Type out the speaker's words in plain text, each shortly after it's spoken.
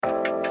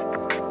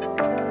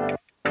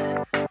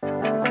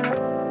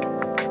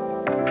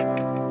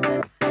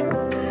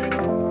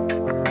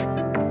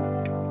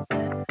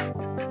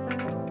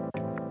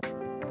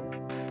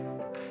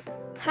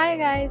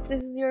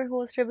your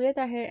host Rabia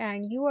Tahir,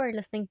 and you are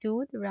listening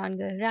to the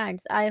Ranga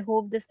Rants. I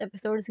hope this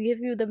episodes give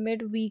you the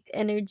midweek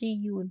energy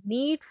you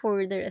need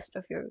for the rest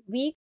of your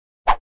week.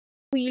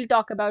 We'll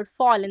talk about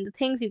fall and the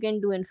things you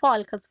can do in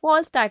fall because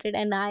fall started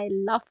and I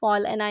love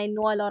fall and I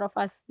know a lot of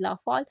us love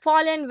fall.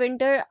 Fall and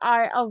winter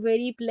are a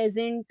very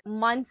pleasant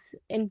months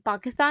in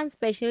Pakistan,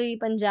 especially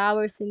Punjab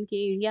or Sindh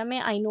के area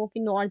में. I know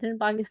कि northern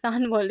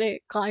Pakistan वाले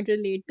can't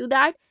relate to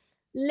that.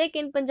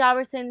 लेकिन पंजाब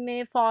और सिंध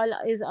में fall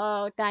is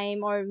a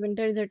time or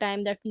winter is a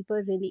time that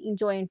people really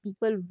enjoy and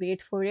people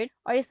wait for it.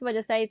 और इस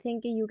वजह से I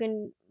think you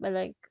can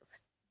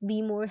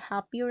be more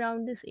happy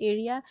around this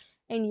area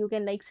and you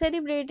can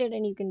celebrate it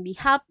and you can be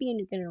happy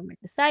and you can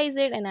romanticize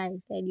it, and I'll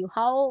tell you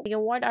how,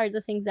 what are the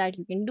things that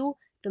you can do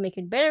to make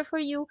it better for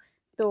you.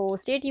 So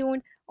stay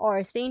tuned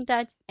or stay in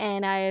touch,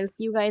 and I'll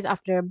see you guys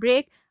after a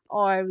break,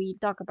 or we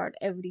talk about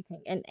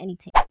everything and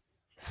anything.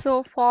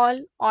 So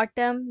fall,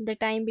 autumn, the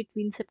time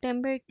between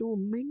September to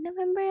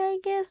mid-November, I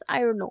guess. I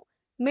don't know.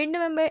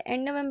 Mid-November,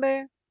 end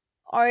November,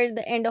 or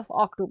the end of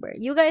October.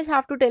 You guys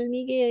have to tell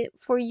me कि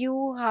for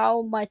you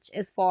how much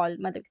is fall.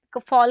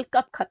 मतलब fall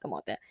कब खत्म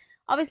होता है?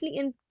 Obviously,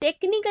 in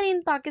technically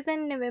in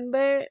Pakistan,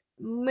 November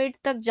mid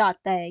तक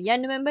जाता है या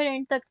November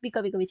end तक भी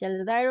कभी-कभी चल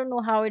जाता है. I don't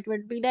know how it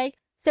would be like.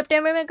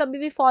 सितंबर में कभी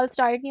भी fall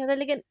start नहीं होता,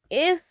 लेकिन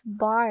इस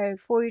बार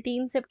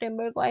 14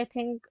 सितंबर को I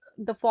think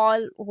the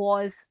fall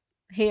was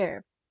here.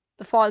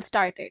 The fall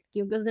started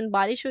क्योंकि उस दिन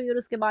बारिश हुई और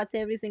उसके बाद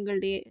से every single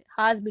day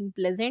has been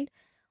pleasant,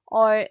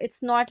 और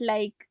it's not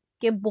like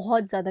कि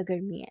बहुत ज़्यादा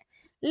गर्मी है.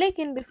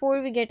 लेकिन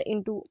before we get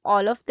into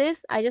all of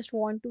this, I just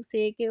want to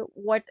say कि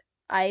what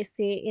I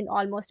say in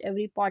almost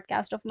every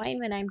podcast of mine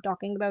when I'm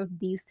talking about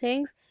these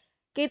things,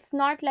 कि it's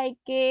not like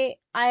कि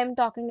I am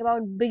talking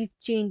about big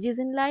changes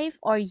in life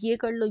और ये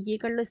कर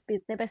लो, इस पे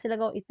इतने पैसे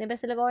लगाओ, इतने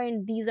पैसे लगाओ,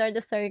 and these are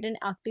the certain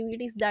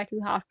activities that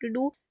you have to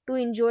do to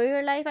enjoy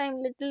your life. I'm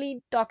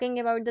literally talking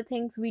about the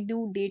things we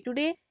do day to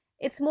day.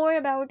 It's more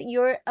about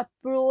your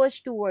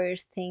approach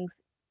towards things,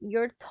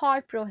 your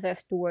thought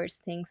process towards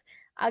things.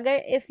 Agar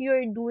if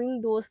you're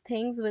doing those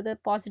things with a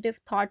positive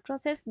thought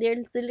process,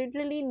 there's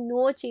literally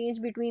no change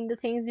between the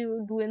things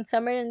you do in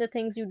summer and the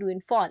things you do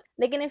in fall.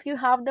 Like, if you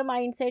have the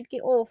mindset ki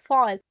oh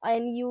fall,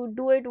 and you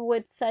do it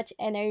with such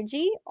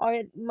energy,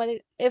 or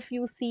if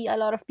you see a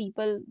lot of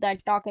people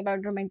that talk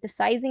about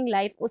romanticizing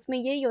life, उसमें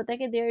यही होता है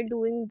कि they are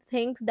doing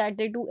things that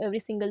they do every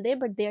single day,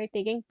 but they are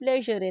taking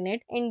pleasure in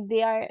it and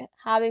they are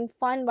having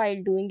fun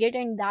while doing it,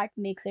 and that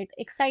makes it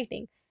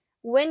exciting.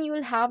 When you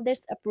will have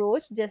this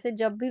approach, जैसे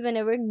जब भी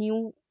whenever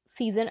new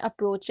season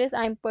approaches,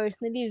 I'm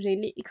personally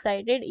really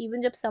excited.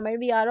 Even जब summer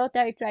भी आ रहा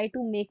होता है, I try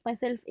to make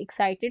myself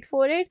excited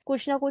for it,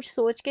 कुछ ना कुछ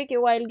सोच के कि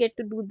oh, I'll get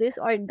to do this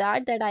or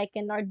that I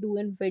cannot do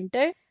in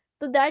winter.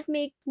 So that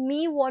makes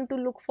me want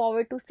to look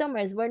forward to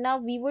summers, but now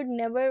we would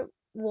never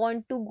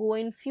want to go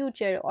in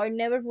future or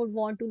never would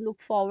want to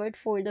look forward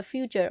for the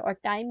future, or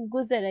time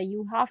guzara,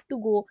 you have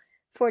to go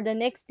for the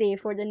next day,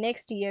 for the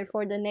next year,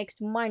 for the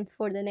next month,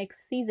 for the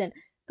next season.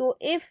 So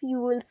if you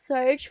will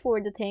search for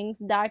the things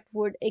that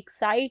would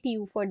excite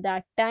you for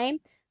that time,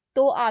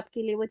 तो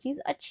आपके लिए वो चीज़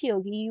अच्छी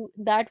होगी, you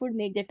that would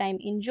make the time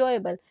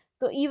enjoyable.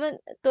 तो even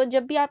तो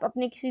जब भी आप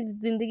अपने किसी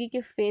ज़िंदगी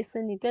के फेज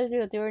से निकल रहे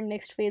होते हो और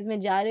नेक्स्ट फेज में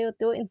जा रहे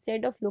होते हो,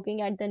 instead of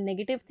looking at the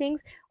negative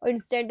things और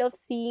इंस्टेड ऑफ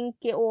सीइंग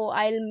कि oh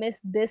I will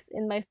miss this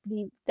in my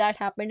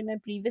that happened in my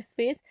previous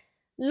phase,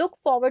 look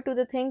forward to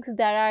the things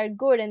that are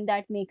good and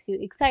that makes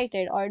you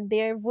excited, or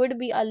there would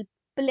be a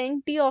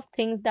plenty of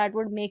things that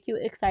would make you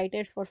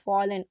excited for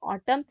fall and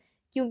autumn,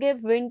 क्योंकि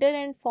winter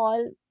and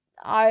fall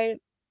are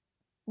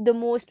the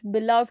most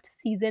beloved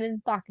season in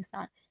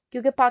Pakistan.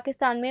 क्योंकि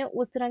पाकिस्तान में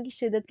उस तरह की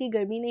शिद्दत की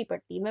गर्मी नहीं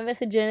पड़ती. मैं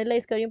वैसे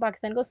जनरलाइज कर रही हूँ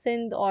पाकिस्तान को,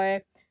 सिंध और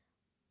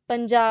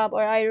पंजाब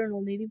और I don't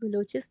know maybe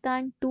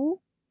Balochistan too,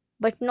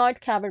 but not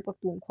Khyber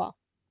Pakhtunkhwa.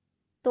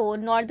 तो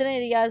नॉर्दर्न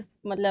एरियाज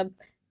मतलब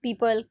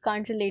people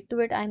can't relate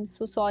to it, I am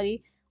so sorry.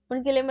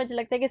 उनके लिए मुझे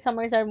लगता है कि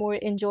समर्स आर मोर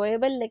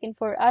enjoyable, लेकिन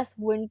for us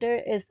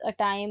winter is a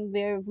time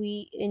where we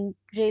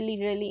really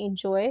really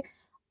enjoy.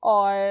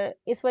 और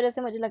इस वजह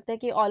से मुझे लगता है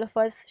कि all of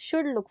us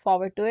should look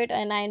forward to it,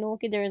 and I know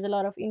कि there is a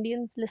lot of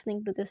Indians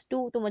listening to this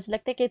to, तो मुझे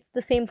लगता है कि it's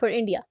the same for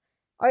India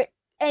और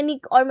एनी,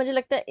 और मुझे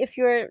लगता है if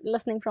you are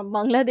listening from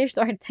Bangladesh,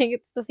 तो I think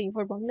it's the same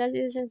for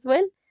Bangladesh as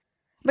well.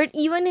 But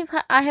even if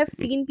I have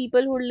seen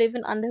people who live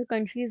in other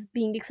countries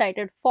being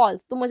excited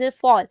falls, तो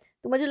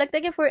मुझे लगता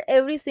है कि for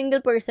every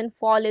single person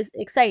fall is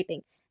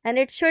exciting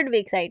and it should be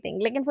exciting.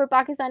 लेकिन for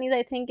Pakistanis, I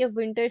think if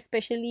winter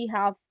especially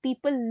have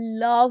people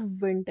love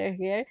winter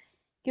here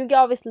क्योंकि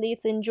obviously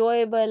it's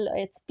enjoyable,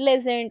 it's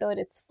pleasant or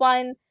it's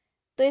fun.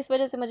 तो इस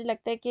वजह से मुझे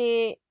लगता है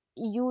कि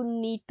you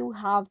need to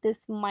have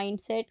this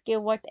mindset कि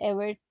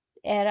whatever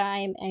era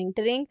I'm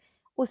entering,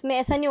 उसमें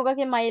ऐसा नहीं होगा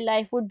कि my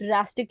life would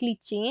drastically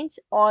change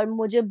और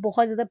मुझे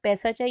बहुत ज़्यादा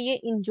पैसा चाहिए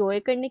इंजॉय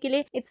करने के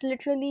लिए. It's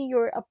literally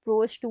your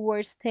approach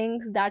towards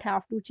things that have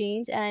to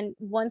change, and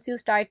once you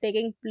start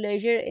taking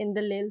pleasure in the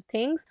little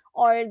things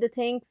और द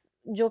थिंग्स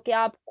जो कि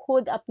आप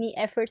खुद अपनी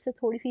एफर्ट से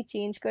थोड़ी सी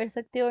चेंज कर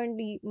सकते हो,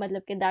 एंड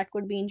मतलब कि that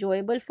could be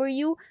enjoyable for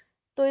you.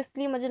 तो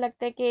इसलिए मुझे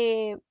लगता है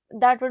कि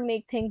that would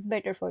make things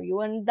better for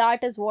you, and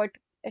that is what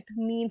it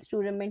means to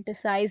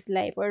romanticize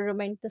life or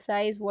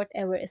romanticize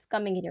whatever is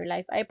coming in your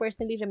life. I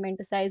personally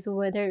romanticize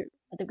weather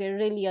मतलब कि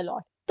really a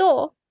lot.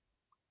 तो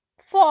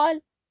fall,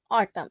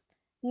 autumn.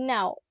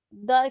 Now,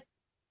 the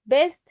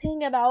best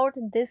thing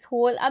about this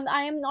whole, अब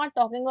I am not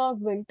talking about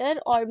winter,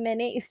 और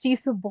मैंने इस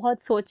चीज़ पे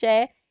बहुत सोचा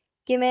है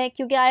कि मैं,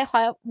 क्योंकि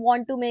I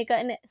want to make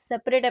a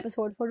separate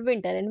episode for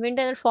winter, and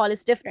winter and fall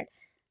is different.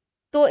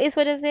 तो इस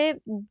वजह से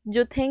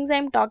जो things I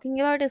am talking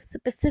about is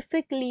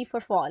specifically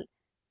for fall.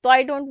 तो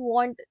I don't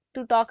want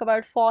to talk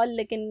about fall,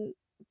 लेकिन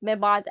मैं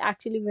बात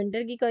actually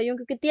winter की कर रही हूँ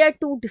क्योंकि they are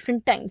to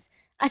different times.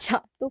 अच्छा,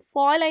 तो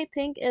fall I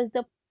think is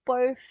the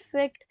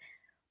perfect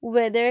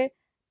weather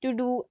to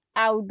do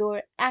outdoor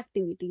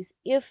activities.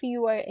 If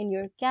you are in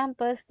your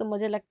campus तो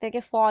मुझे लगता है कि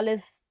फॉल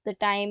इज द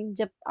टाइम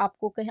जब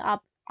आपको कहीं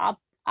आप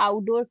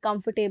आउटडोर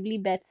कंफर्टेबली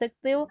बैठ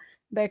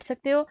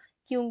सकते हो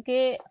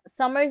क्योंकि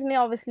summers में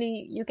obviously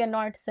you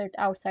cannot sit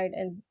outside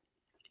in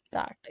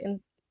that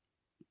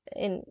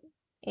in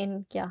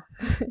in क्या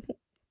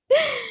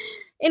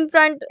in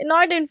front,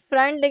 not in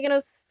front, लेकिन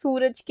उस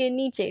सूरज के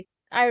नीचे.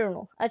 I don't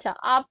know. अच्छा,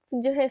 आप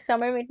जो है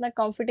समर में इतना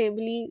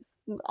कंफर्टेबली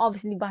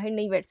ऑब्वियसली बाहर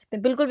नहीं बैठ सकते,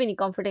 बिल्कुल भी नहीं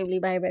कंफर्टेबली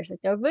बाहर बैठ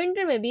सकते. और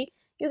विंटर में भी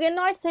you can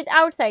not sit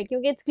outside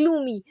क्योंकि it's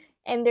gloomy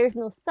and there is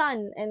no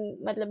sun and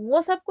मतलब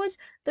वो सब कुछ.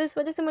 तो इस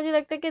वजह से मुझे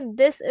लगता है कि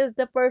this is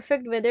the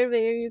perfect weather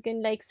where you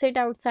can like sit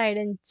outside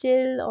and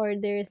chill, और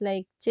there is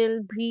like chill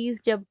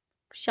breeze जब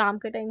शाम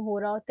का टाइम हो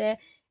रहा होता है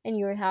and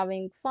you are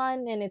having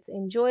fun and it's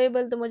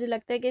enjoyable. तो मुझे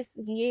लगता है कि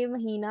ये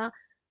महीना,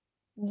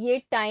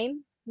 ये टाइम,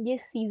 ये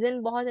सीजन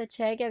बहुत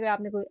अच्छा है कि अगर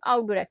आपने कोई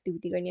आउटडोर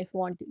एक्टिविटी करनी है, if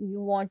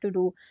you want to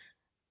do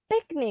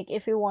picnic,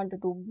 if you want to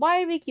do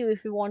barbecue,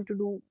 if you want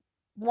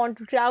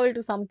to travel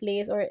to some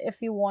place, or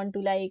if you want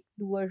to like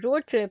do a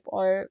road trip.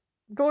 or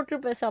road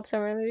trip ऐसा आप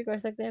summer में भी कर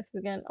सकते हैं if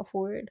you can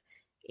afford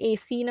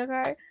AC in a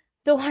car.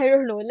 तो I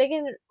don't know,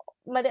 लेकिन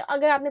मतलब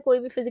अगर आपने कोई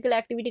भी फिजिकल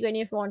एक्टिविटी करनी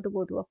है, if you want to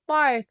go to a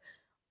park,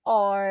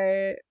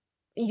 or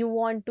you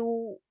want to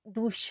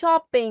do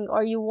shopping,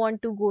 or you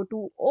want to go to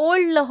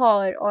old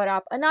Lahore, और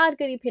आप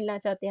अनारकली फिरना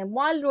चाहते हैं,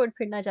 मॉल रोड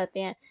फिरना चाहते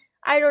हैं.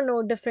 I don't know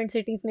different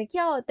cities में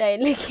क्या होता है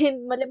लेकिन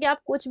मतलब कि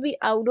आप कुछ भी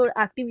आउटडोर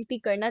एक्टिविटी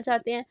करना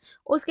चाहते हैं,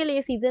 उसके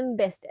लिए सीज़न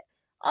बेस्ट है.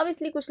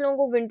 ऑब्वियसली कुछ लोगों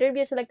को विंटर भी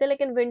अच्छा लगता है,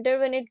 लेकिन winter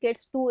when it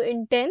gets too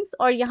intense,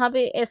 और यहाँ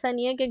पे ऐसा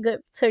नहीं है कि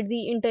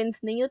सर्दी इंटेंस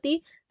नहीं होती,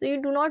 तो you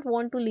do not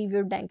want to leave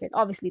your blanket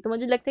obviously. तो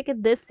मुझे लगता है कि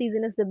this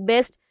season is the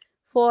best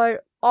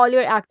for all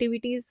your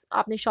activities.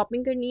 आपने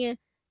शॉपिंग करनी है,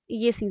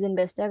 ये सीज़न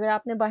बेस्ट है. अगर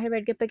आपने बाहर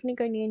बैठ के पिकनिक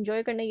करनी है,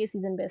 एंजॉय करना है, ये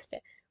सीज़न बेस्ट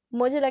है.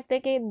 मुझे लगता है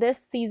कि दिस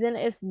सीज़न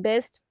इज़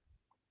बेस्ट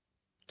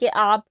कि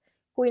आप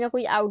कोई ना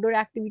कोई आउटडोर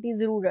एक्टिविटी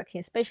ज़रूर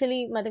रखें,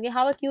 स्पेशली मतलब कि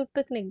have a cute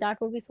picnic, that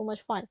would be so much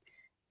fun.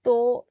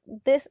 तो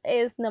दिस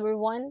इज़ नंबर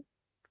वन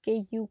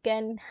कि you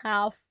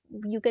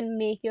can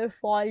make your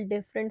fall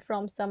different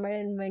from summer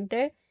and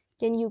winter.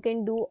 You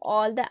can do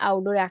all the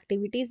outdoor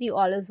activities you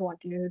always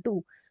wanted to do.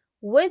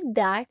 With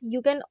that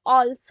you can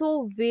also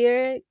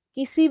wear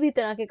किसी भी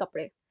तरह के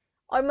कपड़े.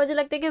 और मुझे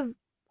लगता है कि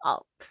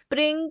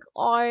स्प्रिंग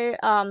और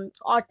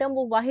ऑटम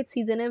वो वाहिद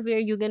सीजन है वेयर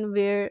यू कैन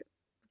वेयर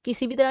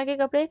किसी भी तरह के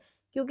कपड़े,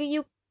 क्योंकि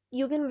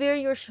you can wear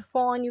your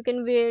chiffon, you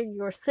can wear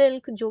your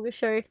silk, जो कि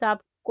शर्ट्स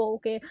आपको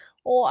okay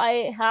oh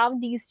I have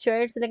these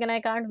shirts लेकिन I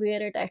can't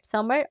wear it at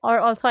summer, और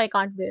also I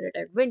can't wear it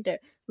at winter.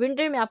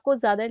 Winter में आपको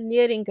ज़्यादा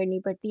layering करनी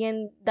पड़ती है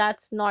and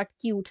that's not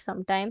cute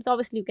sometimes.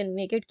 Obviously you can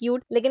make it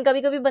cute, लेकिन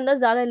कभी कभी बंदा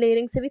ज़्यादा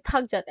लेयरिंग से भी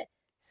थक जाता है.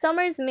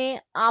 समर्स में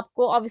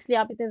आपको ऑब्वियसली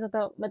आप इतने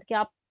ज़्यादा मतलब कि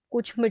आप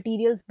कुछ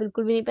मटेरियल्स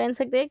बिल्कुल भी नहीं पहन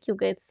सकते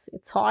क्योंकि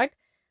इट्स हॉट.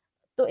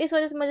 तो इस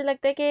वजह से मुझे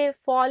लगता है कि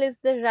fall is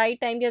the right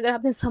time कि अगर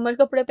आपने समर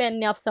कपड़े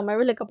पहनने आप समर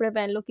वाले कपड़े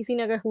पहन लो, किसी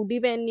ने अगर हुडी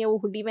पहननी है वो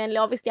हुडी पहन ले.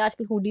 ऑब्वियसली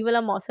आजकल हुडी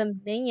वाला मौसम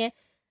नहीं है,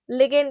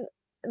 लेकिन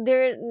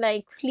देर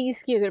लाइक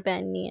फ्लीस की अगर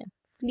पहननी है,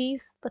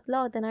 फ्लीस पतला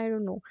होता है ना, आई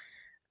डोंट नो.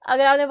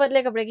 अगर आपने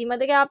पतले कपड़े की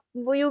मतलब कि आप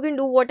वो you can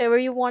do whatever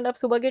you want. आप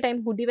सुबह के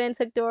टाइम हुडी पहन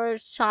सकते हो और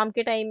शाम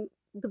के टाइम,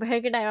 दोपहर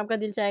के टाइम आपका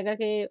दिल चाहेगा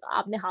कि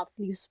आपने हाफ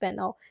स्लीव्स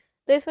पहना हो.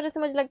 तो इस वजह से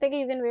मुझे लगता है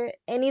कि you can wear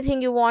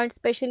anything you want,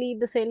 specially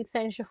the silks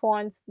and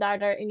chiffons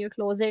that are in your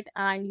closet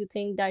and you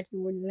think that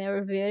you would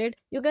never wear it,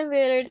 you can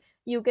wear it.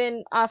 You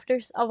can after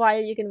a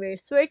while you can wear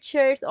sweat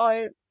shirts.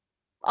 और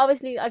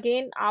obviously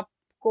again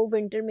आपको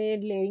winter में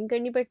layering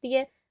करनी पड़ती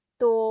है,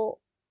 तो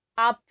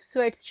आप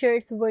sweat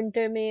shirts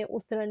winter में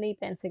उस तरह नहीं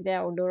पहन सकते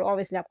आउटडोर.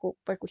 ऑब्वियसली आपको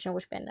ऊपर कुछ ना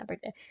कुछ पहनना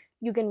पड़ता है.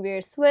 यू कैन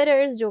वेयर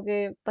स्वेटर्स जो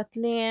कि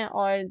पतले हैं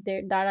और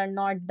that are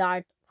not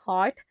that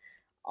hot.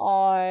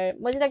 और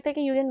मुझे लगता है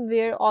कि you can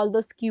wear all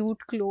those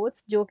cute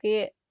clothes जो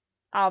कि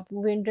आप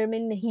विंटर में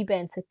नहीं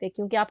पहन सकते,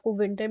 क्योंकि आपको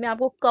विंटर में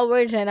आपको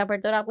कवर्ड रहना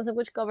पड़ता है और आपको सब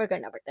कुछ कवर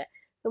करना पड़ता है.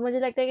 तो मुझे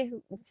लगता है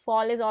कि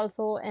fall is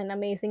also an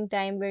amazing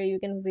time where you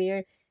can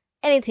wear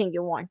anything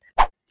you want.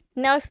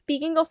 Now,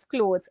 speaking of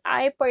clothes,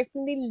 I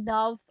personally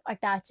love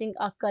attaching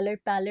a color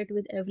palette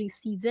with every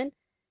season.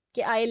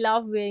 कि I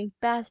love wearing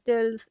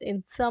pastels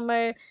in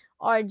summer,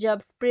 और जब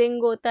spring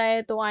होता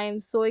है तो I am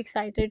so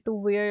excited to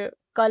wear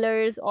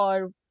colors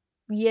और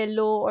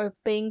yellow और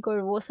pink और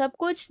वो सब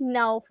कुछ.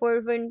 Now for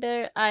winter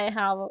I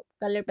have a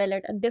color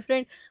palette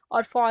different,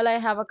 और fall I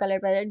have a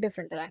color palette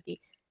different तरह की.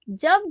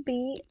 जब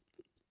भी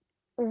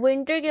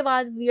विंटर के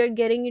बाद we are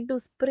getting into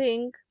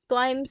spring, तो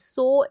I am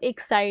so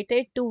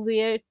excited to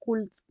wear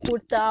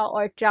kurta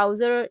और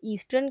ट्राउजर और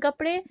ईस्टर्न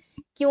कपड़े,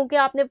 क्योंकि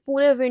आपने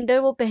पूरे विंटर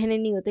वो पहने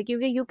नहीं होते,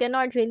 क्योंकि you can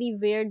not really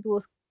wear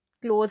those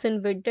clothes in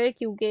winter,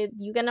 क्योंकि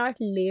you can not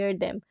layer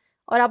them,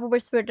 और आप ऊपर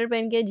स्वेटर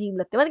पहन के अजीब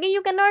लगते हैं, मतलब कि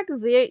you can not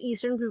wear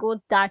eastern cloth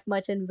that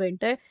much in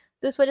winter.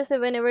 तो इस वजह से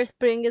whenever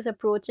spring is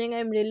approaching I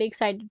am really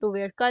excited to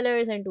wear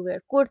colours and to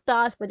wear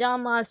kurtas,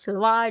 pajama,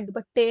 salwar,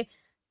 दुपट्टे।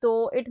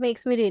 तो it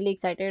makes me really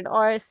excited.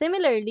 और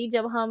सिमिलरली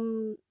जब हम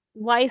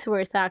vice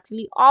versa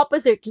actually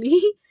oppositely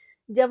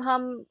जब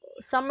हम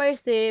समर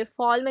से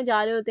फॉल में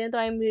जा रहे होते हैं, तो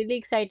I am really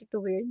excited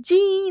to wear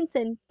jeans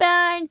and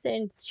pants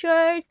and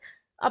shirts,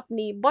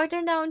 अपनी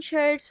button down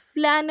shirts,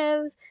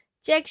 flannels,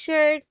 check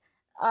shirts,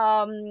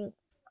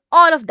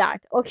 all of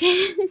that, okay.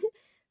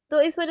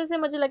 तो इस वजह से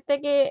मुझे लगता है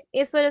कि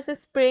इस वजह से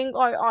स्प्रिंग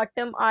और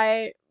ऑटम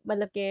आर,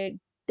 मतलब कि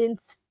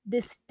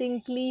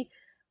डिस्टिंक्टली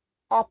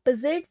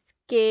ऑपोजिट्स,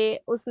 के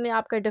उसमें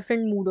आपका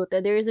डिफरेंट मूड होता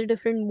है। There is a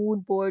different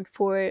mood board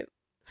for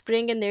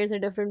spring and there is a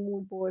different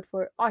mood board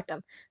for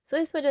autumn. So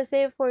इस वजह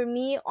से for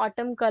me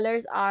autumn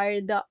colours are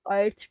the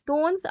earth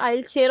tones. I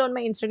will share on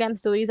my Instagram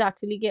stories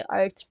actually के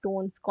earth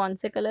tones कौन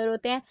से colour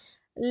होते हैं,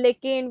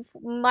 लेकिन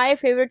my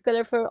favourite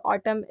colour for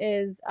autumn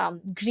is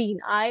green.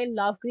 I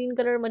love green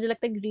colour, मुझे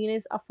लगता है green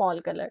is a fall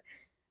colour.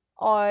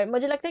 और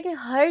मुझे लगता है कि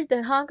हर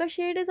तरह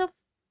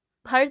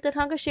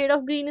का shade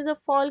of green is a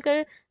fall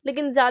colour,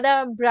 लेकिन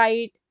ज़्यादा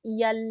ब्राइट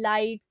या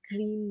लाइट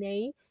ग्रीन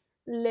नहीं।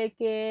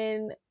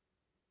 लेकिन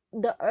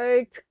द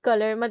अर्थ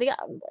कलर,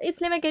 मतलब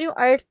इसलिए मैं कह रही हूँ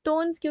अर्थ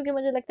टोन्स, क्योंकि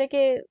मुझे लगता है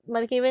कि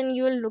मतलब कि when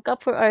you will look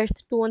up for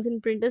earth tones in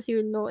printers you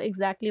will know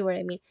exactly what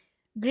I mean.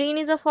 Green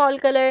is a fall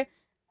colour.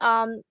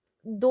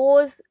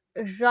 Those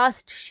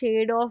rust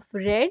shade of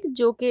red,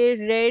 जो कि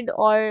रेड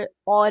और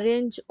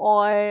ऑरेंज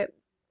और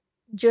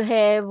जो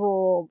है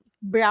वो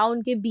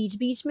ब्राउन के बीच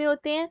बीच में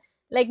होते हैं,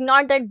 like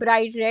not that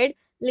bright red,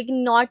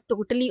 लेकिन नॉट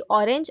टोटली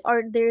ऑरेंज,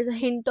 और there is a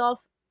hint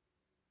of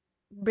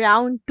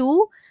brown too.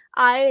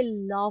 I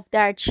love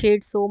that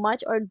shade so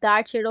much, or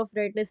that shade of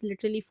red is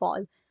literally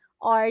fall.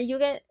 Or you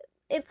can,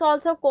 it's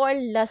also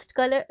called lust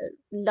color,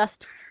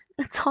 lust.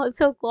 It's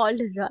also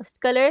called rust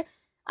color.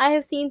 I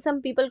have seen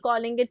some people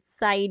calling it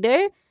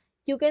cider.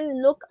 You can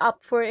look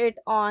up for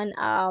it on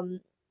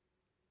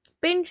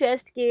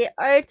Pinterest के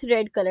earth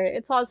red color.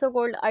 It's also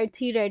called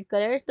earthy red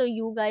color. So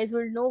you guys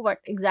will know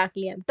what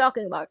exactly I'm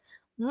talking about.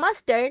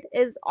 Mustard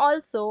is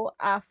also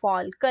a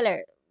fall color.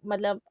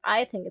 मतलब I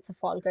think it's a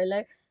fall color.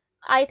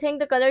 I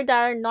think the color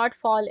that are not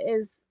fall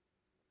is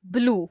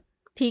blue.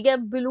 ठीक है,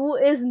 blue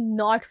is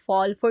not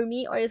fall for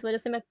me, और इस वजह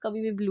से मैं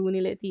कभी भी blue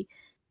नहीं लेती।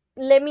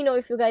 Let me know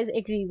if you guys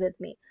agree with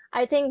me.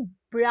 I think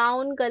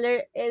brown color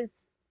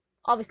is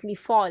obviously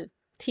fall,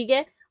 ठीक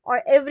है,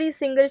 और every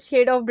single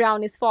shade of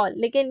brown is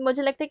fall, लेकिन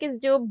मुझे लगता है कि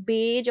जो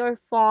beige और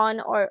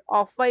fawn और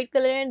off white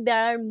color हैं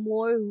they are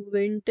more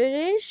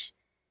winterish,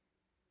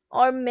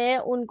 और मैं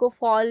उनको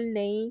fall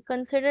नहीं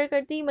consider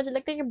करती। मुझे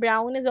लगता है कि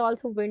brown is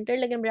also winter,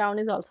 लेकिन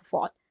brown is also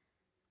fall,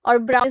 और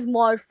brown is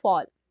more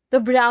fall। तो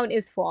brown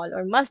is fall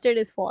और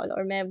mustard is fall,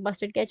 और मैं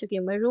mustard कह चुकी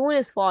हूँ, maroon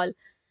is fall,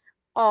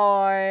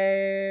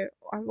 और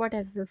what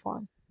else is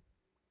fall?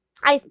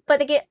 I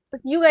पता कि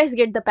you guys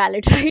get the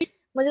palette right।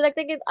 मुझे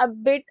लगता है कि a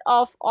bit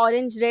of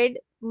orange red,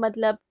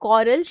 मतलब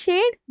coral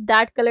shade,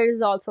 that color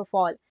is also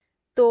fall।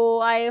 So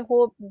I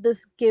hope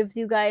this gives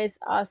you guys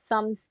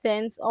some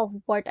sense of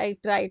what I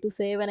try to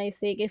say when I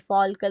say कि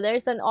fall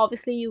colors, and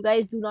obviously you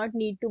guys do not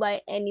need to buy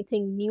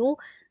anything new।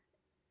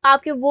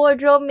 आपके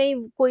wardrobe में ही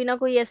कोई ना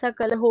कोई ऐसा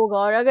colour होगा,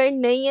 और अगर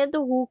नहीं है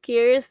तो हु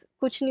केयर्स,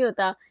 कुछ नहीं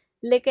होता।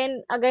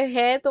 लेकिन अगर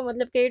है तो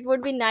मतलब कि it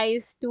would be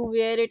nice to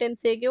where it and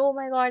से कि oh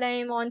my God I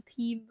am on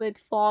theme with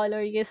fall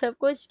और ये सब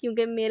कुछ,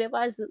 क्योंकि मेरे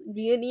पास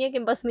ये नहीं है कि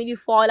बस मेरी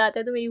फॉल आता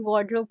है तो मेरी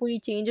वार्डरोब पूरी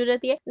चेंज हो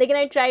जाती है, लेकिन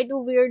I try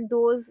to where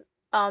those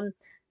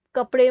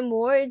कपड़े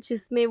मोर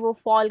जिसमें वो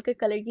फॉल के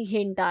कलर की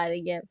हिंट आ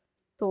रही है।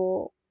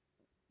 तो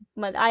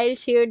I'll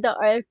share the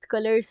earth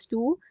colors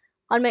too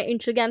on my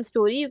Instagram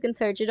story. You can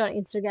search it on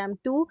Instagram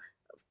too,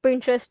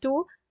 Pinterest too.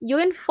 You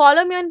can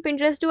follow me on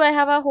Pinterest too. I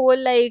have a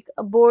whole like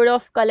a board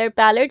of color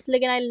palettes.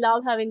 Like, and I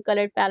love having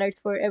colored palettes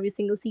for every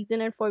single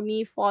season. And for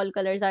me, fall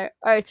colors are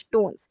earth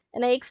tones.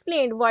 And I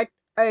explained what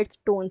earth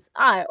tones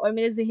are. और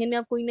मेरे ज़हन में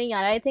अब कोई नहीं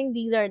आ रहा. I think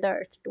these are the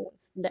earth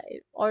tones that,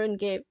 और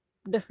उनके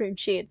different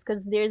shades,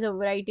 because there's a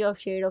variety of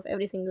shade of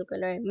every single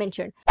color I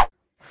mentioned.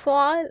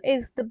 Fall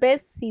is the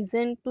best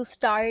season to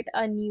start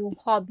a new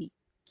hobby,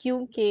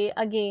 क्योंकि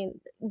again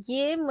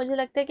ये मुझे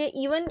लगता है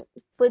कि even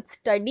with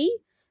study,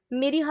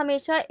 मेरी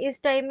हमेशा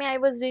इस टाइम में I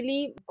was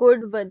really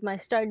good with my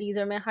studies,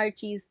 और मैं हर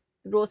चीज़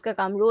रोज़ का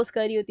काम रोज़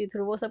कर रही होती थी,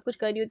 वो सब कुछ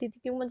कर रही होती थी,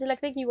 क्योंकि मुझे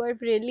लगता है कि you are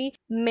really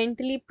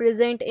mentally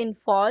present in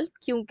fall,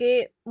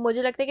 क्योंकि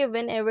मुझे लगता है कि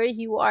when ever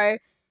you are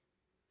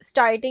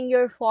starting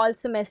your fall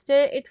semester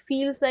it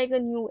feels like a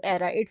new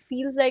era, it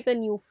feels like a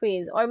new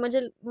phase। और मुझे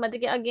मतलब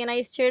कि again I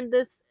shared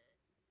this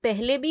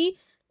पहले भी,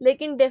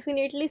 लेकिन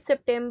डेफिनेटली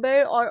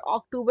सितंबर और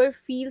अक्टूबर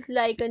feels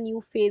like a new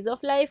phase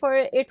of life, और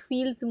it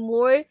feels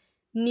more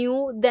new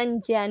than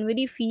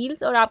January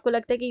feels, और आपको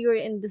लगता है कि you're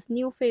in this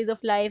new phase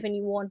of life and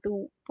you want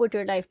to put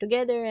your life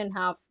together and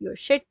have your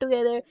shit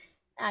together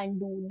and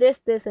do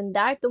this and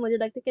that, तो मुझे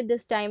लगता है कि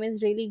this time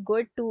is really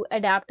good to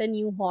adapt a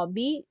new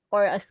hobby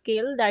or a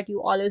skill that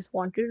you always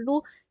wanted to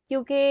do,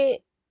 क्योंकि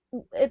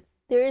it's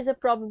there is a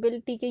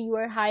probability कि you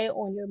are high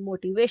on your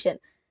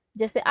motivation.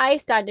 जैसे I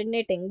started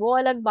knitting, वो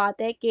अलग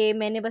बात है कि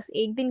मैंने बस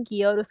एक दिन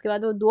किया और उसके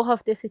बाद वो 2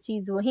 हफ्ते से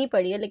चीज़ वहीं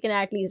पड़ी है, लेकिन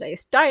at least I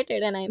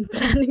started and I am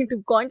planning to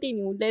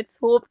continue, let's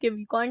hope कि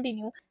वी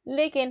कंटिन्यू.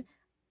 लेकिन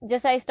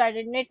जैसे आई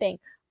स्टार्टेड निटिंग,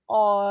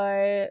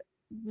 और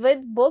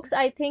with books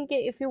I think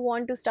if you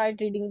want to start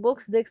reading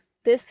books,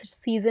 this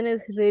season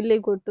is really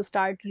good to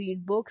start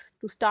reading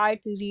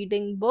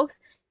books,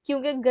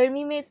 क्योंकि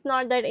गर्मी में it's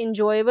not that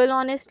enjoyable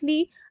honestly.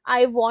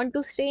 I want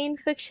to stay in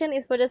fiction,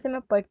 इस वजह से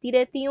मैं पढ़ती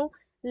रहती हूँ,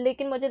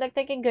 लेकिन मुझे लगता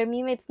है कि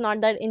गर्मी में इट्स नॉट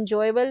दैट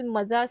एन्जॉयबल.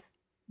 मज़ा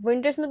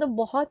विंटर्स में तो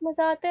बहुत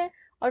मज़ा आता है,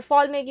 और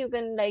फॉल में you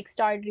can like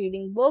start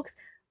reading books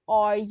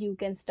or you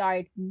can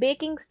start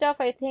baking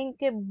stuff. I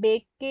think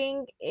baking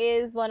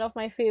is one of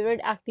my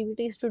favorite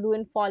activities to do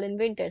in fall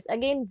and winters.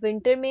 Again,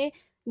 winter में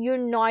you're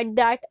not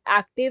that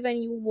active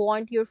and you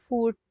want your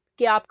food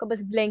कि आपका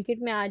बस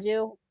blanket में आ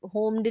जाए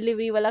home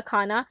delivery वाला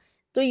खाना,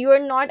 तो you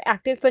are not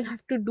active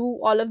enough to do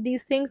all of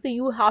these things, so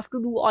you have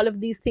to do all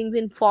of these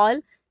things in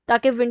fall,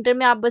 ताकि winter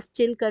में आप बस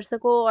चिल कर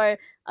सको और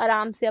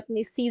आराम से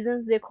अपनी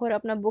सीजन्स देखो और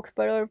अपना बुक्स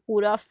पढ़ो और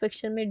पूरा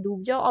फिक्शन में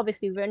डूब जाओ.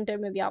 ऑब्वियसली विंटर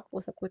में भी आप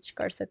वो सब कुछ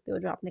कर सकते हो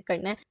जो आपने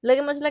करना है,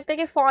 लेकिन मुझे लगता है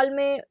कि फॉल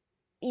में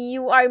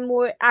यू आर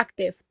मोर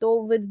एक्टिव.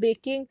 तो with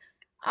baking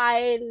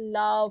I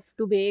love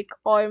to bake,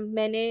 और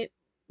मैंने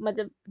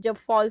मतलब जब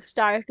फॉल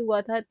स्टार्ट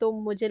हुआ था तो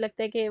मुझे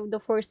लगता है कि the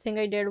first thing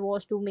I did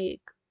was to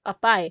make a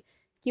पाई,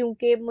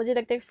 क्योंकि मुझे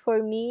लगता है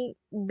for me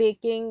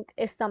baking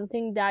is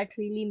something that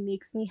really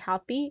makes me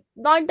happy.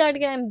 Not that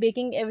I'm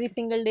baking every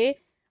single day,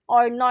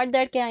 or not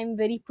that I'm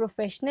very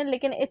professional,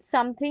 लेकिन it's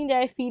something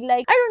that I feel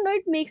like, I don't know,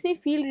 it makes me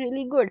feel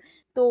really good.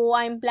 So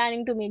I'm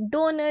planning to make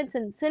donuts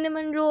and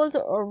cinnamon rolls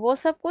और वो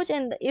सब कुछ.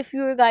 And if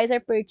you guys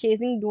are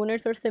purchasing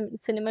donuts or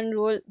cinnamon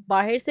roll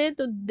बाहर से,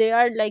 तो they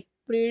are like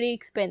pretty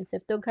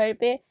expensive, तो घर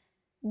पे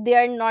they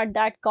are not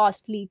that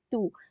costly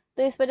too.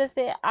 तो इस वजह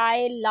से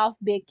I love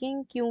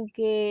baking,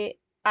 क्योंकि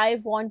I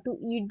want to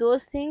eat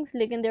those things,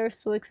 लेकिन they're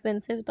so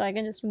expensive, so I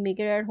can just make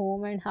it at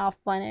home and have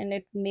fun, and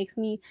it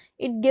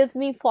gives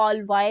me fall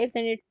vibes,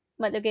 and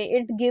मतलब कि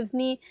it gives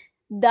me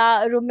the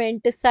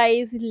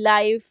romanticized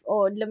life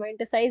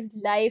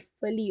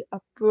वाली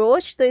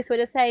approach. तो इस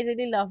वजह से I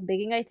really love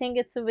baking. I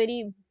think it's a very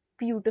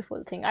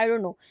beautiful thing. I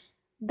don't know.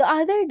 The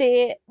other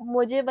day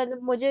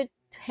मुझे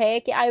है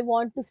कि I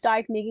want to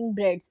start making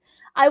breads.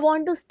 I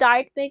want to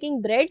start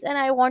making breads and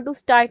I want to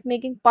start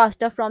making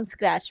pasta from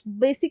scratch.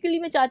 Basically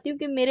मैं चाहती हूँ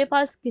कि मेरे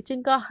पास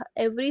kitchen का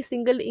every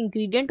single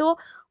ingredient हो,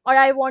 और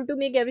I want to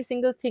make every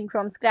single thing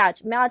from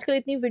scratch. मैं आजकल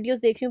इतनी वीडियोस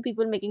देख रही हूँ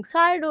people making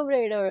sourdough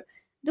bread और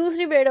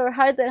दूसरी ब्रेड और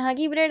हर तरह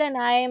की bread, and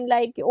I am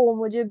like oh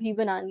मुझे भी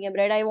बनानी है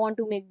bread. I want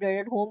to make bread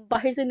at home,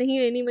 बाहर से नहीं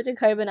लेनी, मुझे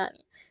घर बनानी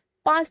है.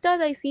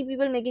 Pastas, I see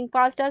people making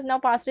pastas. Now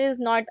pasta is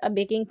not a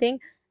baking thing.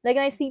 Like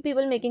I see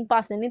people making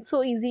pasta and it's so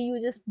easy. You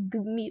just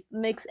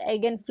mix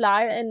egg and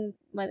flour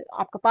and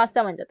आपका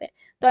pasta बन जाता है.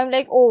 तो I'm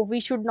like, oh,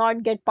 we should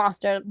not get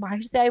pasta.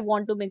 बाहर से I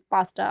want to make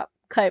pasta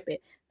घर पे.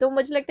 तो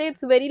मुझे लगता है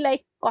it's very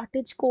like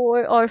cottage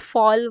core or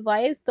fall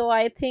vibes. तो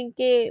I think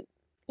कि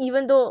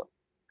even though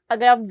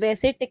अगर आप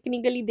वैसे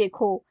technically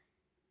देखो,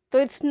 तो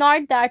इट्स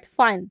नॉट दैट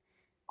फन.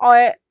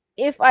 और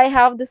if I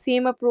have the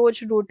same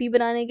approach रोटी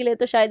बनाने के लिए,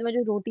 तो शायद मुझे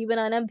रोटी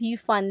बनाना भी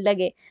फन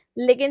लगे.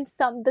 लेकिन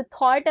some the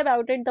thought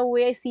about it, the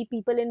way I see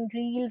people in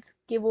reels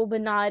कि वो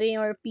बना रहे हैं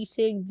और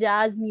पीछे एक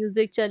जैज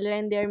म्यूजिक चल रहा है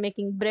and they are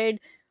making bread,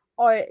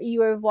 और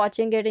you are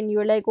watching it and you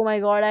are like oh my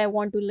god I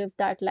want to live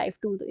that life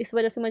too. तो इस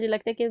वजह से मुझे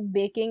लगता है कि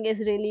baking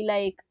is really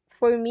like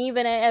for me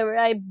when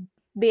I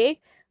bake,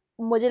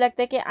 मुझे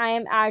लगता है कि I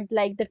am at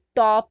like the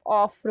top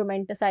of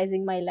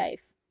romanticising my life.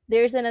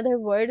 There's another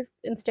word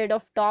instead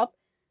of top.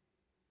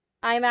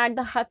 I'm at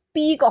the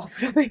peak of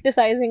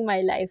romanticizing my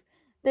life.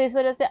 तो इस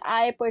वजह से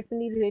I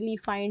personally really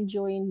find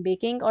joy in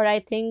baking, or I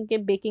think कि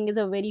baking is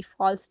a very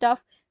fall stuff.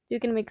 You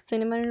can make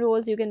cinnamon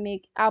rolls, you can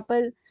make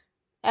apple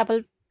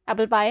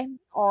apple pie,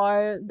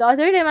 or the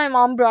other day my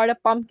mom brought a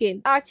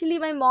pumpkin. Actually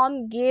my mom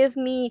gave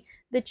me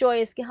the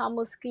choice कि हम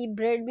उसकी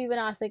bread भी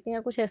बना सकते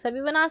हैं, कुछ ऐसा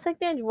भी बना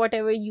सकते हैं,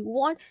 whatever you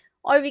want,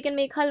 or we can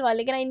make halwa.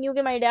 लेकिन I knew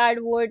कि my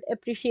dad would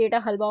appreciate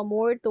a halwa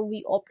more, तो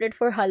we opted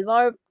for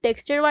halwa. और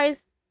texture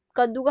wise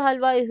कद्दू का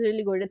हलवा is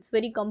really good, it's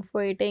very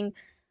comforting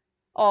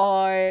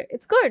or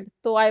it's good.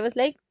 So I was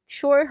like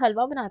sure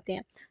हलवा बनाते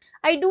हैं.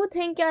 I do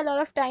think a lot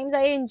of times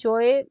I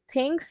enjoy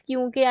things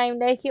क्योंकि I'm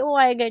like oh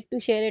I get to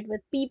share it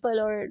with people,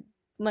 और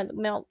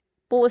मैं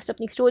post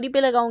अपनी story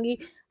पे लगाऊंगी.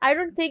 I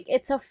don't think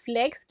it's a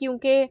flex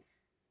क्योंकि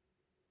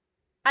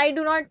I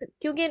do not,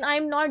 क्योंकि I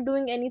am not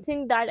doing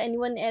anything that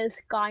anyone else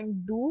can't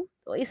do.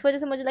 तो इस वजह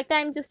से मुझे लगता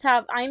है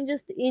I am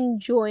just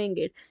enjoying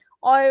it.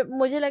 और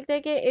मुझे लगता है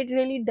कि it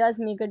really does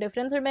make a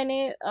difference. और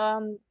मैंने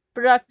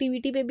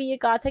प्रोडक्टिविटी पे भी ये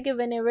कहा था कि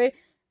when ever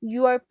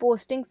you are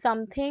posting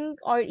something,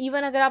 और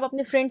इवन अगर आप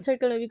अपने फ्रेंड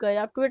सर्कल में भी कर रहे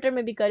हो, आप ट्विटर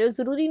में भी कर रहे हो,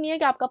 ज़रूरी नहीं है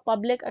कि आपका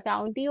पब्लिक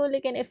अकाउंट ही हो,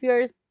 लेकिन if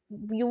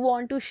you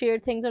want to share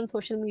things on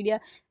social media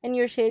and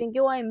you're sharing,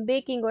 oh, I'm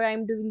baking, or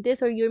I'm doing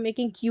this, or you're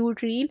making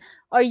cute reel,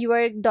 or you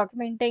are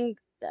documenting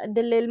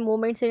the little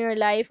moments in your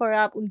life, और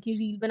आप उनकी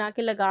reel बना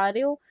के लगा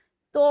रहे हो,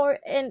 तो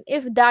and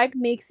if that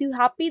makes you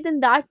happy,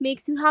 then that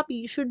makes you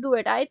happy, you should do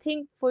it. I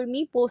think for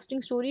me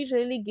posting stories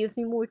really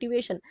gives me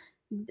motivation.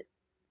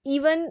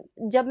 Even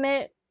जब मैं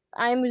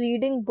I am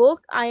reading book,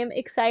 I am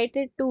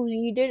excited to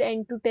read it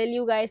and to tell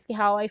you guys कि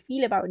how I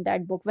feel about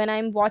that book. When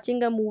I'm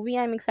watching a movie,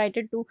 I'm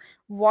excited to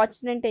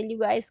watch it and tell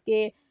you guys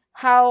के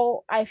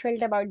how I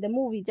felt about the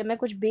movie. जब मैं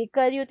कुछ bake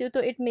कर रही होती हूँ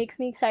तो it makes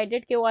me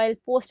excited कि oh, I'll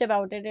post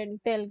about it and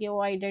tell कि oh,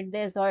 I did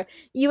this. Or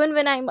even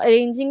when I'm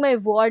arranging my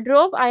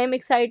wardrobe, I am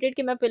excited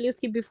कि मैं पहले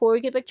उसकी before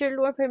की picture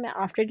लूँ और फिर मैं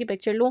after की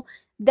picture लूँ.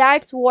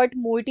 That's what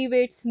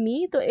motivates me.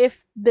 So if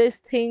this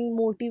thing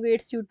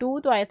motivates you too,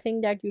 तो I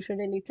think that you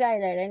should really try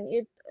that.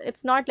 And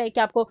it's not like कि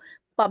आपको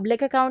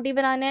पब्लिक अकाउंट ही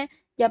बनाना है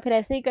या फिर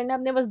ऐसे ही करना है,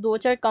 अपने बस दो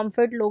चार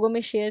कंफर्ट लोगों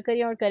में शेयर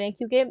करिए और करें,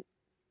 क्योंकि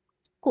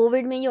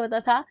कोविड में ये होता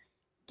था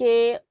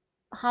कि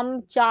हम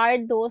चार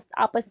दोस्त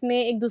आपस में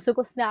एक दूसरे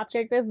को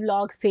स्नैपचैट पे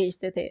व्लॉग्स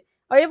भेजते थे,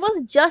 और इट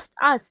वाज जस्ट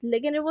अस,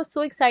 लेकिन it was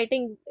so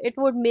exciting, it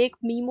would make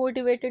me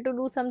motivated to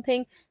do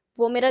something.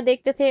 वो मेरा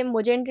देखते थे,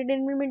 मुझे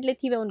एंटरटेनमेंट मिलती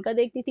थी, मैं उनका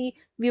देखती थी,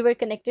 we were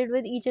connected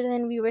with each other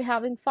and we were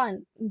having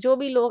fun. जो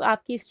भी लोग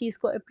आपकी इस चीज़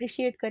को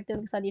अप्रिशिएट करते हैं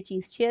उनके साथ ये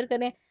चीज़ शेयर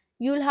करें,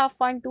 you will have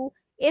fun too,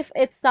 if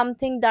it's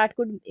something that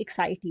could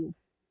excite you.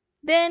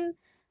 Then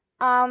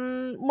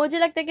मुझे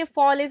लगता है कि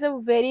fall is a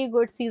very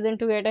good season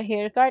to get a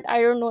haircut. I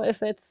don't know if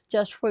it's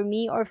just for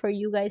me or for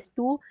you guys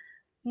too.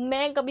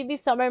 मैं कभी भी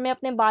summer में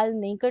अपने बाल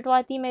नहीं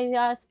कटवाती, मैं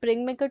या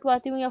स्प्रिंग में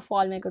कटवाती हूँ या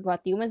फॉल में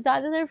कटवाती हूँ. मैं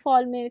ज़्यादातर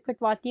फॉल में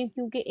कटवाती हूँ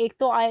क्योंकि एक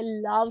तो I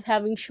love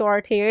having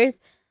short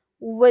hairs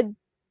with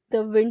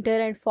the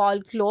winter and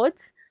fall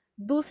clothes.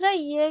 दूसरा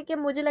ये है कि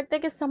मुझे लगता है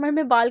कि समर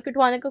में बाल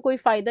कटवाने का कोई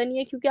फ़ायदा नहीं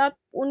है, क्योंकि आप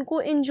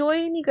उनको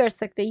इन्जॉय ही नहीं कर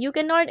सकते. You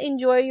can not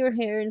enjoy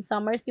your here in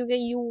summers,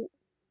 क्योंकि यू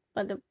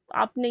मतलब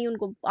आप नहीं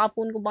उनको,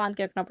 आपको उनको बांध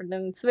के रखना पड़ता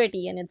है,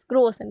 sweaty and it's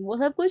gross and वो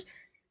सब कुछ.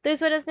 तो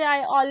इस वजह से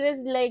I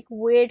always like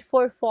wait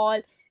for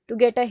fall to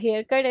get a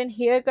hair cut, and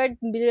hair cut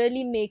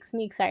really makes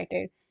me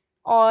excited.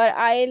 और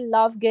I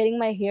love getting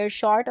my hair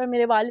short, और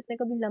मेरे बाल इतने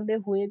कभी लंबे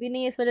हुए भी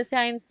नहीं, इस वजह से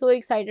आई am so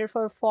excited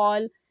for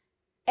fall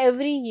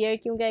every year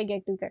क्योंकि I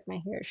get to get my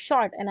hair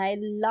short and I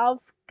love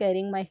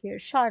getting my hair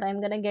short. I'm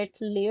gonna get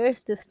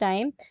layers this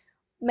time.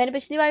 मैंने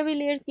पिछली बार भी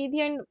लेयर्स की थी,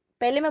 एंड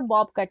पहले मैं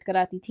बॉब कट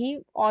कराती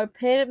थी और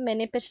फिर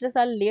मैंने पिछले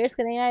साल लेयर्स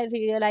करे. आई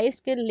रियलाइज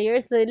कि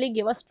layers really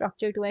give a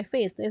structure to my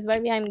face. तो इस बार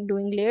भी आई एम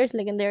डूइंग लेयर्स,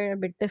 लेकिन they are a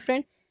bit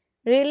different.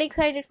 Really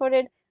excited for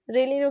it,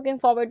 really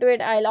looking forward to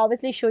it. I'll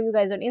obviously show you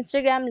guys on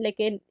Instagram.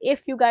 Like,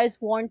 if you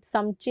guys want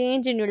some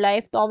change in your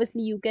life, तो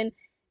obviously you can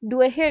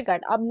do a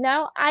haircut. अब now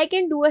I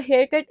can do a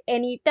haircut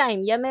anytime,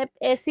 या मैं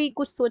ऐसे ही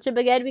कुछ सोचे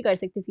बगैर भी कर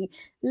सकती थी,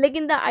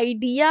 लेकिन the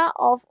idea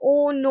of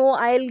oh no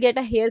I'll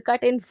get a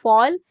haircut in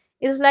fall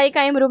is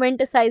like I am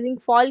romanticizing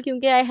fall,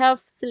 क्योंकि I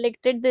have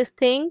selected this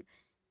thing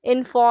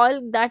in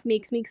fall that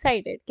makes me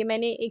excited कि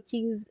मैंने एक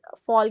चीज़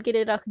fall के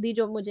लिए रख दी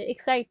जो मुझे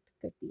excite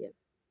करती है.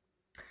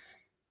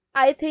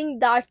 I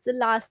think that's the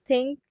last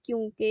thing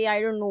क्योंकि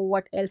I don't know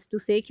what else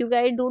to say, क्योंकि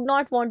I do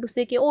not want to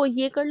say कि oh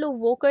ये कर लो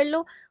वो कर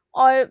लो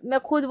और मैं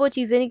खुद वो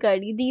चीज़ें नहीं कर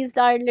रही. These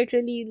are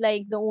literally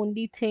like the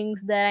only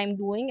things that I'm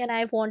doing, and I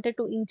wanted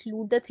to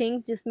include the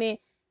things जिसमें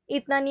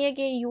इतना नहीं है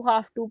कि you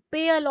have to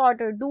pay a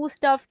lot or do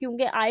stuff,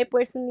 क्योंकि I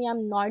personally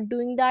am not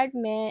doing that.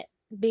 मैं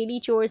daily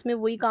chores में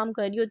वही काम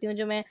कर रही होती हूँ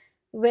जो मैं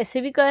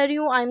वैसे भी कर रही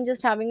हूँ. I'm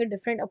just having a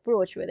different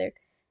approach with it.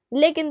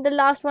 लेकिन the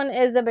last one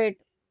is a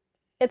bit,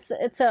 it's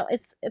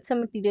a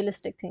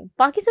materialistic thing.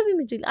 बाकी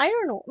सभी material I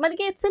don't know, मतलब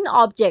कि it's an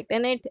object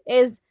and it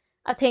is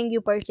a thing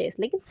you purchase.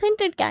 लेकिन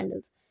scented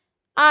candles,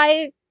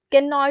 I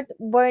cannot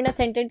burn a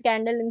scented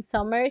candle in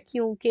summer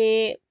क्योंकि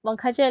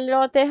पंखा चल रहा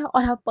होता है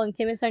और आप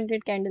पंखे में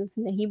scented candles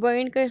नहीं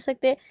burn कर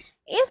सकते.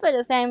 इस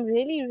वजह से I'm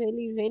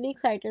really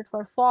excited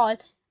for fall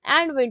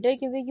and winter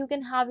क्योंकि you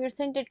can have your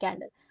scented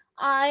candle.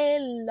 I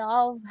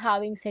love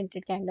having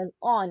scented candle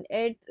on.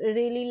 It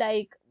really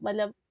like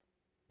मतलब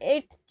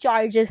it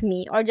charges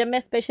me. और जब मैं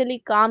स्पेशली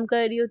काम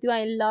कर रही होती हूँ,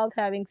 I love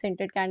having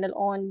scented candle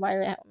on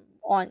while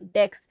I'm on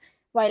decks,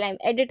 while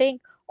I'm editing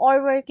or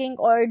working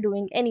or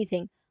doing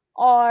anything,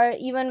 or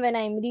even when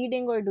I'm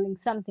reading or doing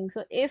something.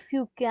 So if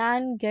you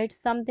can get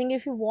something,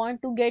 if you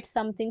want to get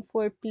something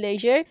for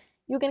pleasure,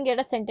 you can get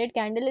a scented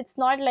candle. It's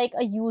not like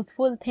a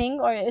useful thing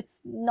or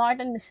it's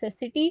not a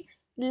necessity,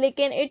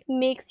 लेकिन it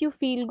makes you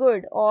feel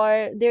good.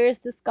 और there is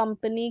this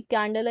company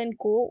candle and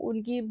co,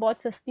 उनकी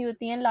बहुत सस्ती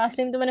होती हैं. Last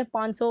time तो मैंने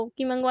 500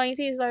 की मंगवाई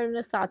थी, इस बार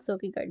उन्होंने 700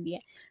 की कर दी है.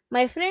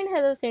 My friend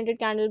has a scented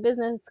candle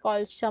business, it's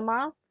called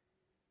Shama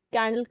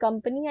candle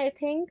company I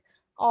think.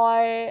 और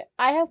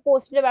I have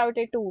posted about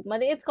it too,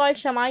 मतलब it's called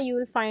Shama, you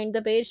will find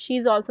the page. She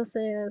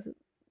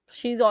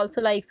is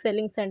also like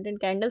selling scented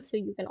candles, so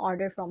you can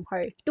order from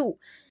her too.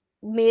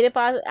 मेरे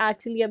पास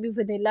actually अभी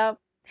vanilla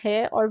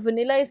है, और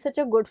vanilla is such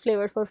a good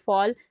flavour for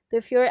fall. तो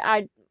if you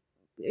are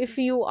if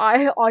you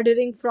are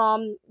ordering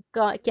from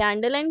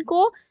Candle and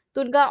Co,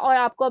 तो उनका, और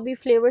आपको अभी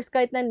फ्लेवर्स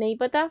का इतना नहीं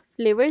पता,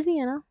 फ्लेवर्स ही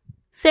है ना,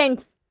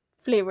 सेंट्स,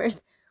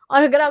 फ्लेवर्स,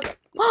 और अगर आप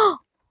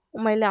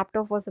my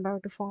laptop was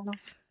about to fall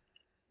off,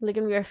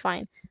 लेकिन वी आर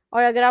फाइन।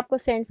 और अगर आपको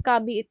सेंट्स का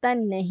अभी इतना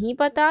नहीं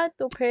पता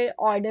तो फिर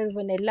ऑर्डर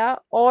वनीला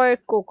और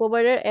कोको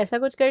बटर, ऐसा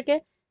कुछ करके।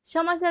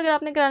 शमा से अगर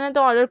आपने कराना है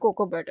तो order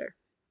cocoa butter.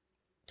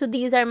 So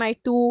these are my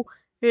two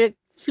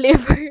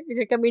flavor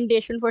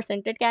recommendation for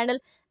scented candle.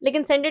 Like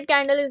in scented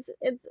candle is,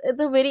 it's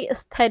a very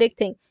aesthetic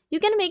thing. You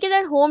can make it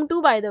at home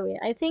too, by the way.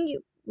 I think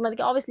you,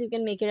 मतलब obviously you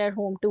can make it at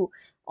home too.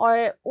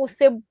 Or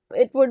उससे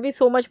it would be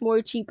so much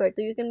more cheaper.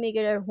 So you can make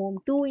it at home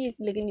too.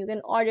 लेकिन you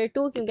can order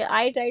too. क्योंकि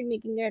I tried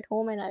making it at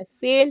home and I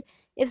failed.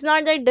 It's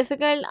not that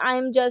difficult.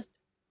 I'm just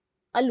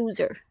a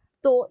loser.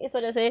 तो इस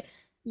वजह से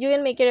you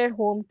can make it at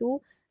home too.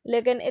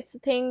 लेकिन it's a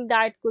thing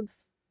that could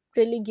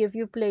really give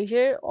you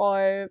pleasure,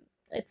 or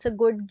it's a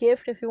good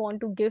gift if you want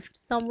to gift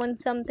someone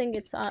something.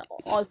 It's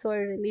also a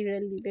really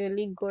really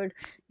really good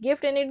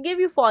gift, and it give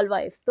you fall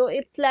vibes. So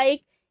it's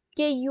like,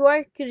 okay, you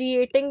are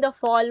creating the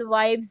fall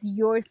vibes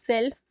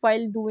yourself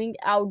while doing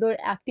outdoor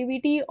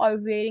activity, or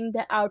wearing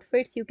the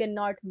outfits you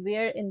cannot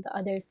wear in the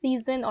other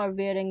season, or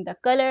wearing the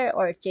color,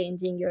 or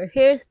changing your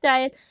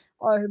hairstyle,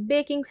 or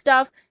baking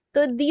stuff.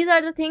 So these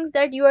are the things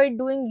that you are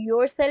doing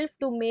yourself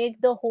to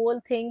make the whole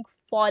thing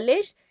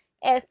fallish,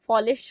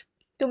 fallish,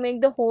 to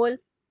make the whole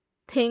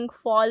thing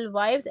fall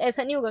vibes.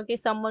 ऐसा नहीं होगा कि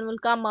someone will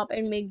come up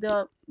and make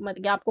the,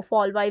 मतलब कि आपको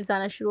fall vibes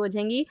आना शुरू हो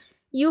जाएंगी.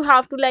 You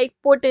have to like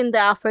put in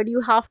the effort,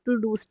 you have to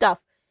do stuff.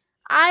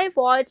 I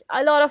watch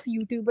a lot of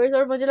YouTubers,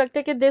 और मुझे लगता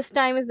है कि this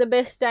time is the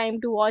best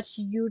time to watch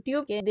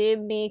YouTube. They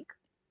make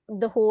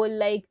the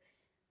whole like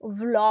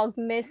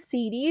vlogmas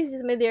series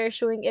जिसमें they are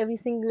showing every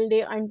single day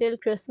until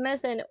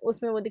Christmas, and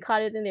उसमें वो दिखा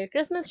रहे थे their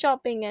Christmas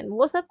shopping and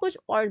वो सब कुछ,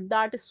 और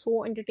that is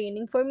so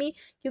entertaining for me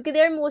क्योंकि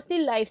they are mostly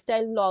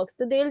lifestyle vlogs.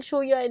 So they'll show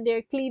you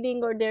they're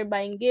cleaning, or they're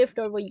buying gift,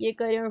 और वो ये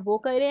कर रहे हैं और वो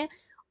कर रहे हैं,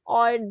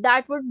 और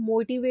that would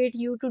motivate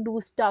you to do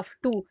stuff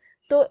too.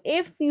 So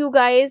if you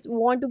guys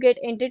want to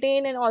get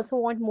entertained and also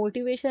want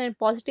motivation and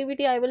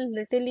positivity, I will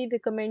literally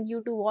recommend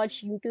you to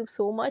watch YouTube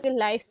so much. The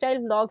lifestyle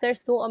vlogs are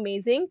so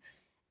amazing.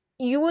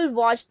 You will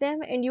watch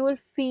them and you will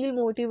feel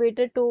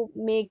motivated to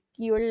make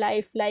your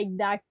life like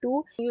that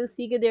too. You'll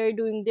see that they're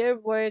doing their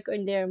work,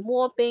 and they're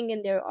mopping,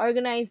 and they're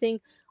organizing,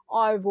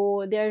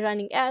 or they're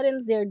running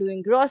errands, they're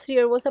doing grocery,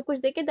 or वो सब कुछ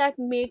देखे, that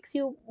makes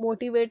you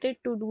motivated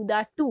to do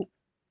that too.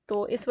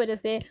 तो इस वजह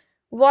से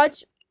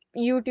watch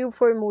YouTube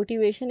for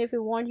motivation. If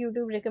you want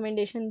YouTube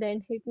recommendation,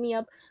 then hit me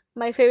up.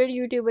 My favorite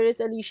YouTuber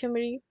is Alicia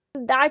Marie.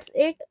 That's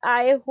it.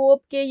 I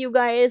hope कि you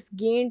guys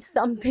gained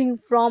something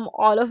from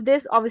all of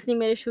this. Obviously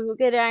मेरे शुरू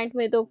के rant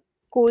में तो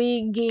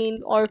कोई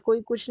gain और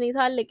कोई कुछ नहीं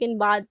था, लेकिन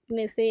बाद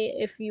में से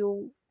if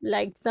you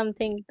liked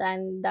something,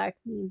 then that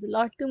means a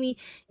lot to me.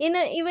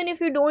 Even if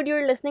you don't,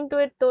 you're listening to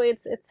it, so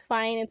it's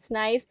fine, it's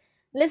nice.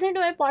 Listen to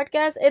my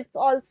podcast. It's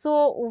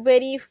also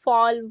very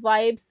fall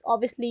vibes.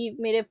 Obviously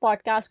मेरे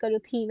podcast का जो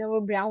theme है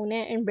वो brown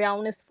है, and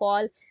brown is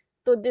fall.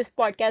 So this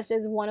podcast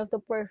is one of the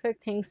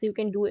perfect things you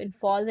can do in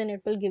fall, and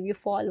it will give you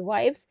fall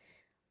vibes,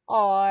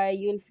 or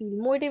you'll feel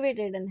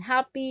motivated and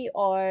happy,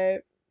 or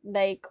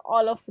like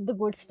all of the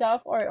good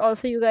stuff. Or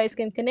also you guys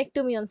can connect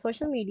to me on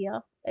social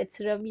media.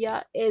 It's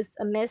Rabia is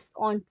a mess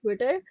on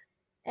Twitter,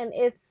 and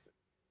it's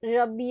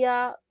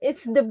Rabia,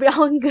 it's the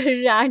brown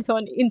girl rants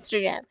on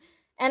Instagram.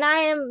 And I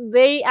am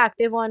very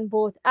active on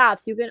both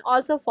apps. You can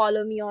also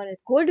follow me on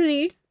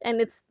Goodreads,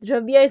 and it's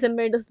Rabia is a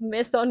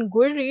mess on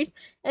Goodreads.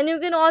 And you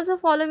can also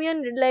follow me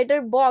on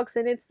Letterbox,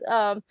 and it's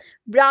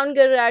brown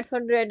girl rants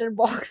on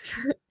Letterbox.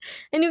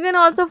 And you can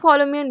also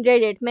follow me on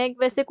Reddit. मैं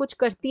वैसे कुछ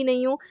करती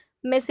नहीं हूँ,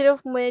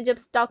 मैं जब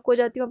stuck हो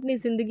जाती हूँ अपनी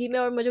ज़िंदगी में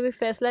और मुझे कोई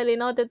फैसला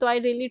लेना होता है, तो आई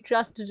रियली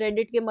ट्रस्ट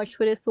रेडिट के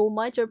मशवरे सो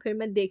मच, और फिर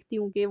मैं देखती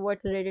हूँ कि what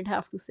Reddit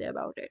have to say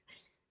about it.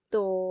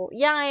 तो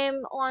या I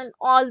am on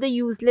all the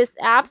useless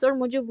apps, और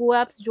मुझे वो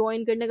एप्स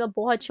ज्वाइन करने का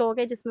बहुत शौक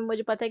है जिसमें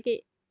मुझे पता है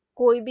कि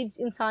कोई भी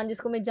इंसान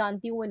जिसको मैं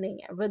जानती हूँ वो नहीं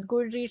है, with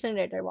Goodreads and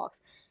Letterboxd.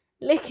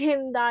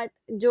 लेकिन that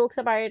jokes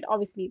about,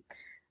 obviously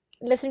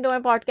listen to my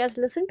podcast,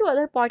 listen to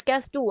other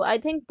podcasts too. I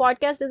think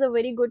podcast is a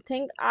very good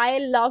thing. I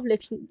love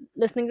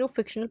listening to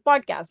fictional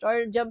podcast.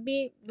 और जब भी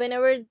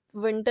whenever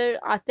winter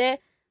आता है,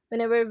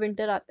 whenever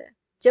winter आता है,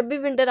 जब भी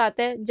winter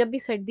आता है, जब भी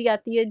सर्दी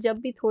आती है,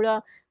 जब भी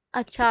थोड़ा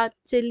अच्छा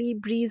chilly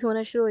breeze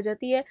होना शुरू हो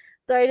जाती है,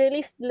 तो I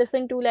really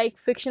listen to like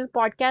fictional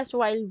podcast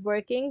while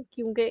working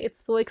क्योंकि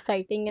it's so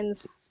exciting and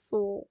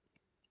so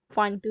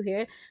fun to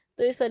hear.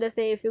 तो इस वजह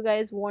से if you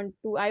guys want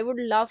to, I would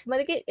love,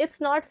 मतलब कि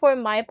it's not for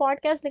my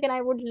podcast, लेकिन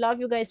I would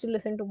love you guys to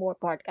listen to more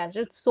podcasts.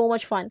 It's so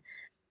much fun.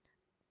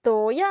 So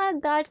yeah,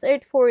 that's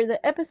it for the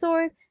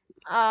episode.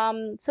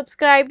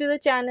 Subscribe to the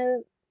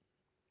channel,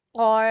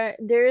 or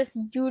there's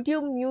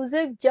YouTube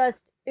Music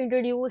just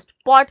introduced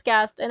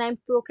podcast, and I'm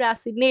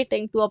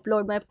procrastinating to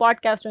upload my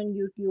podcast on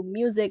YouTube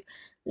Music.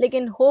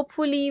 लेकिन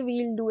hopefully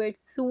we'll do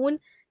it soon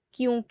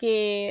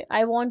क्योंकि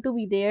I want to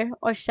be there,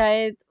 और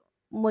शायद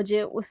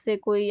मुझे उससे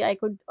कोई I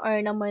could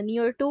earn a money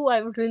or two.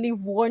 I would really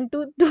want to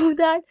do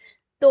that.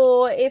 So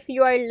if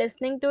you are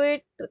listening to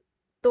it,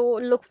 तो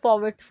look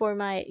forward for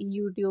my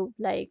YouTube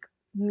like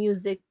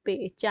music पे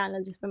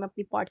channel जिसमें मैं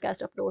अपनी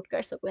podcast upload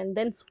कर सकूँ and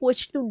then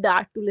switch to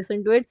that to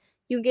listen to it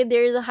क्योंकि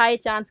there is a high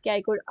chance कि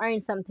I could earn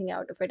something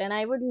out of it and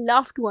I would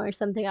love to earn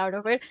something out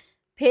of it.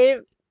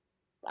 फिर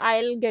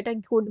I'll get a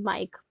good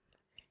mic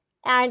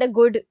and a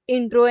good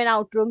intro and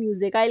outro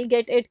music. I'll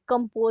get it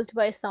composed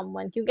by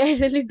someone because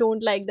I really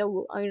don't like the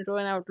intro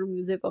and outro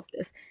music of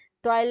this.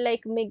 So I'll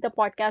like make the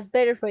podcast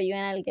better for you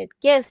and I'll get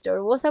guest और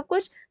वो सब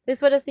कुछ. तो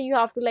इस वजह से you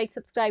have to like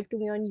subscribe to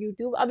me on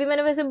YouTube. अभी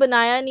मैंने वैसे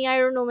बनाया नहीं, I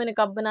don't know मैंने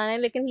कब बनाना है,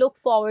 लेकिन look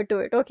forward to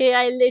it. Okay,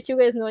 I'll let you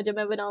guys know जब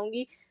मैं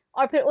बनाऊंगी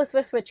और फिर उस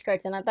पर switch कर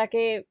जाना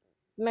ताकि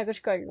मैं कुछ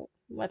कर लूँ,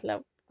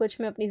 मतलब कुछ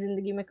मैं अपनी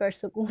ज़िंदगी में कर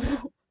सकूँ.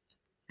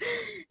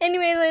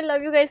 Anyways, I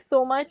love you guys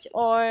so much.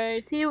 Or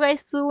see you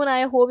guys soon.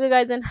 I hope you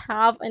guys can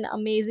have an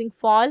amazing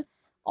fall.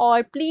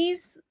 Or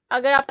please,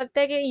 अगर आप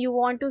लगता है कि you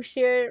want to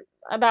share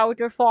about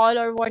your fall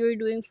or what you're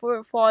doing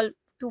for fall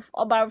to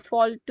about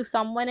fall to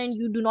someone and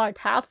you do not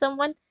have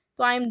someone,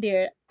 so I'm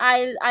there.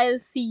 I'll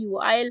see you.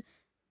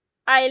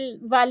 I'll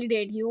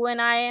validate you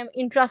and I am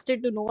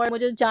interested to know और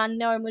मुझे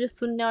जानना है और मुझे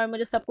सुनना है और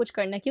मुझे सब कुछ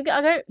करना है क्योंकि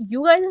अगर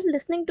you guys are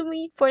listening to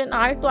me for an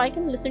hour तो I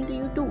can listen to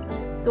you too.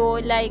 So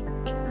like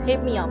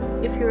hit me up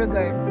if you're a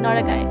girl, not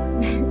a guy.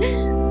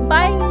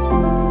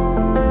 Bye.